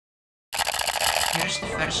Here's the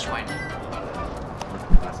first one.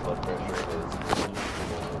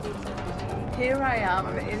 Here I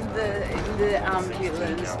am in the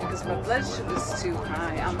ambulance because my blood sugar's too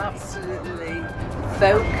high. I'm absolutely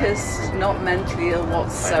focused, not mentally ill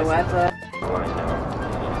whatsoever.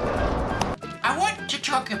 I want to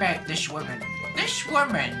talk about this woman. This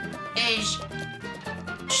woman is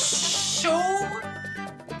so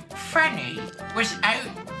funny without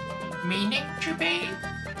meaning to be,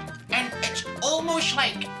 and it's almost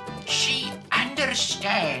like she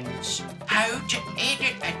understands how to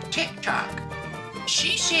edit a TikTok.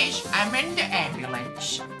 She says, I'm in the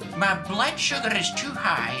ambulance, my blood sugar is too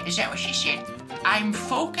high. Is that what she said? I'm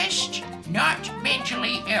focused, not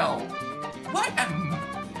mentally ill. What an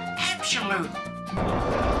absolute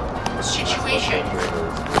situation.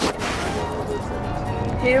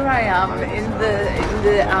 Here I am in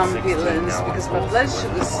the ambulance because my blood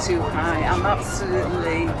sugar's too high. I'm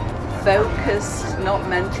absolutely focused, not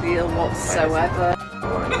mentally ill whatsoever.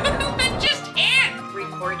 Just in!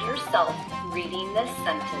 Record yourself reading this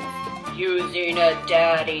sentence using a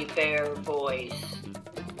daddy bear voice.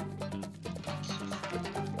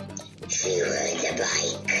 She rode the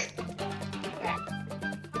bike.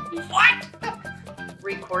 What?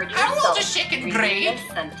 Record How old's yourself the second reading grade? this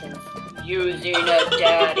sentence using a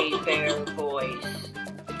daddy bear voice.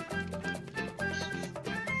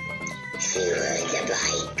 She rode the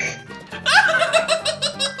bike.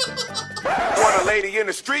 Want a lady in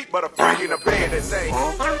the street, but a freak in the bed that say.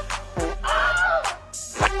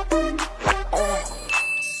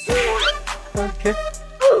 Okay.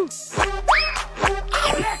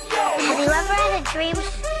 Have you ever had a dream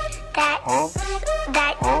that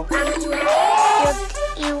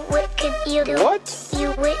you could do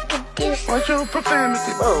What's your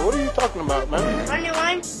profanity? Bro, what are you talking about, man? on your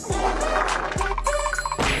line?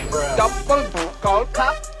 Double call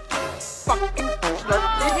cop. Fucking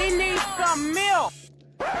he needs some milk.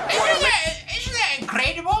 Isn't that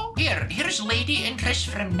incredible? Here's lady interest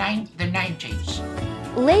from the 90s.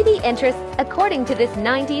 Lady interests according to this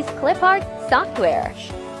 90s clip art software.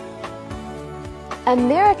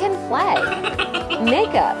 American flag.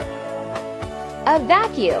 Makeup. A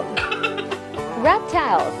vacuum.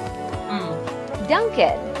 Reptiles.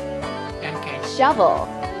 Duncan. Shovel.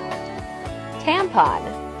 Tampon.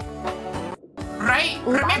 Right?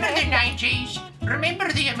 Remember the 90s?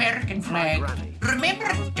 Remember the American flag?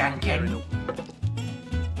 Remember Duncan?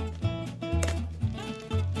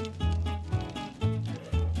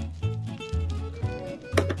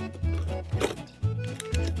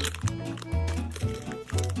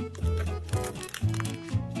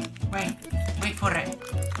 Wait for it.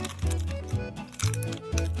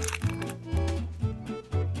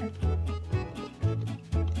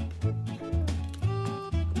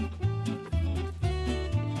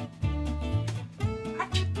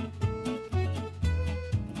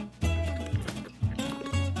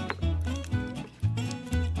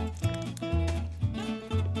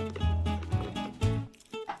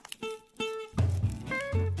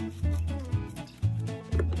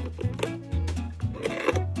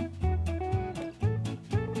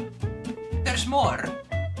 There's more.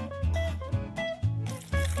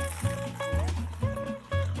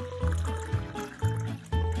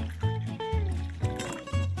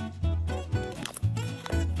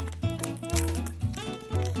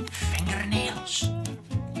 Fingernails.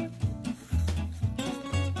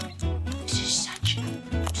 This is such a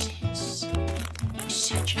process.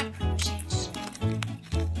 Such a process.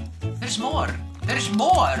 There's more. There's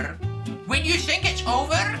more. When you think it's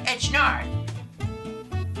over, it's not.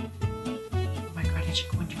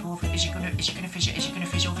 Is it gonna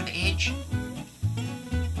fizz over the edge?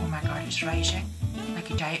 Oh my god, it's rising. Like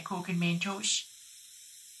a Diet Coke and Mentos.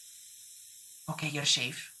 Okay, you're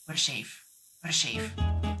safe. We're safe. We're safe.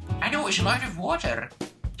 I know it's a lot of water.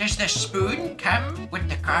 Does the spoon come with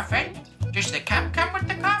the coffin? Does the cup come with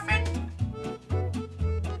the coffin?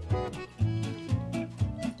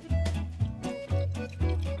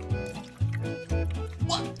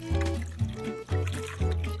 What?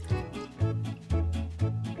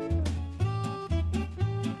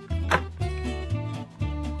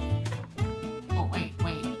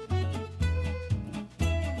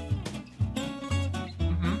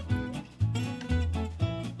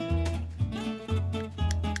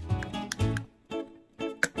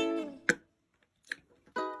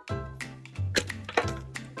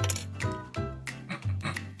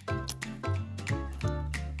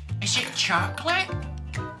 Is it chocolate?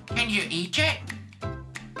 Can you eat it?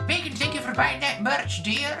 Megan, thank you for buying that merch,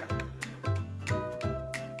 dear.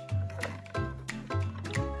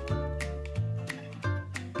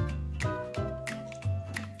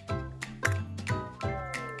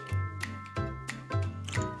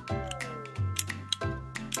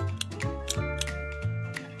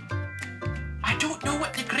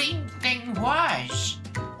 was.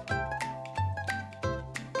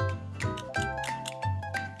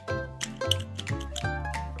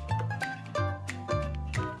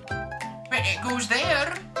 But it goes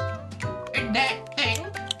there, in that thing.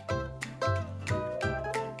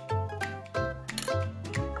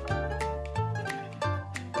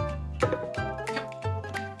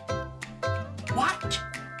 What?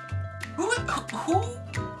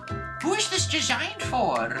 Who is this designed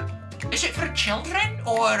for? Is it for children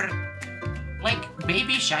or like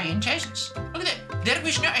baby scientists? Look at that. There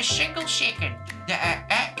was not a single second that I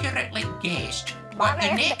accurately guessed what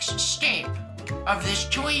the next step of this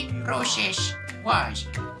toy process was.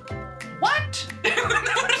 What? There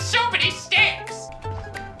were so many steps.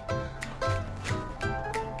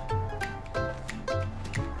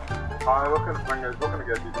 Hi, what can I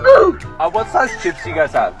get you? What size chips do you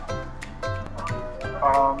guys have?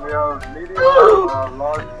 We have medium,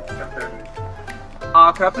 large, and family.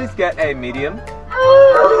 Can I please get a medium?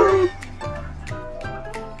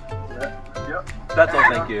 Yep. That's all,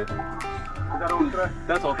 thank you. Is that all today?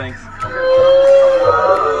 That's all, thanks.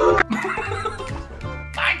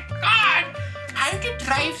 My God! How do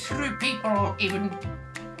drive-through people even...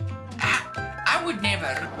 I would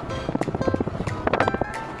never.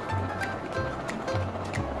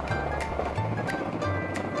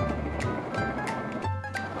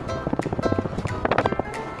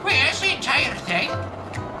 Wait, that's the entire thing?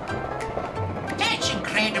 That's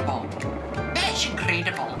incredible. That's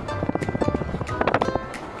incredible.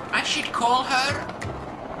 I should call her.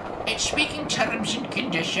 It's speaking terms and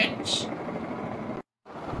conditions.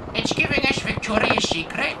 It's giving us Victoria's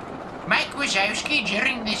Secret. Mike Wazowski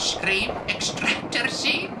during the Scream extractor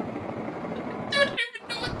scene. Don't even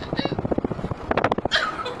know what to do.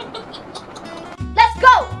 Let's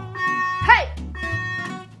go! Hey!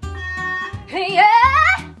 Yeah!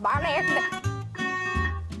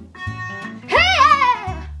 Hey!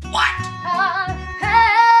 What?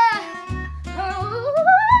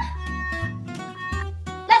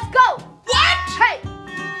 Let's go! What?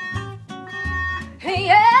 Hey!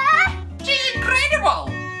 Yeah! She's incredible.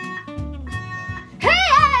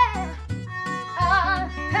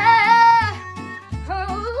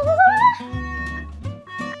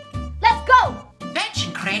 Let's go! That's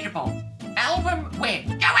incredible. Album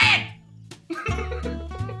win. Go in!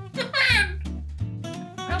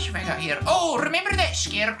 What else have I got here? Oh, remember that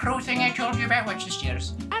scarecrow thing I told you about? Watch the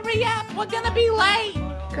stairs. Hurry up, we're gonna be late.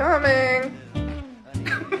 Coming.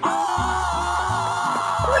 Oh!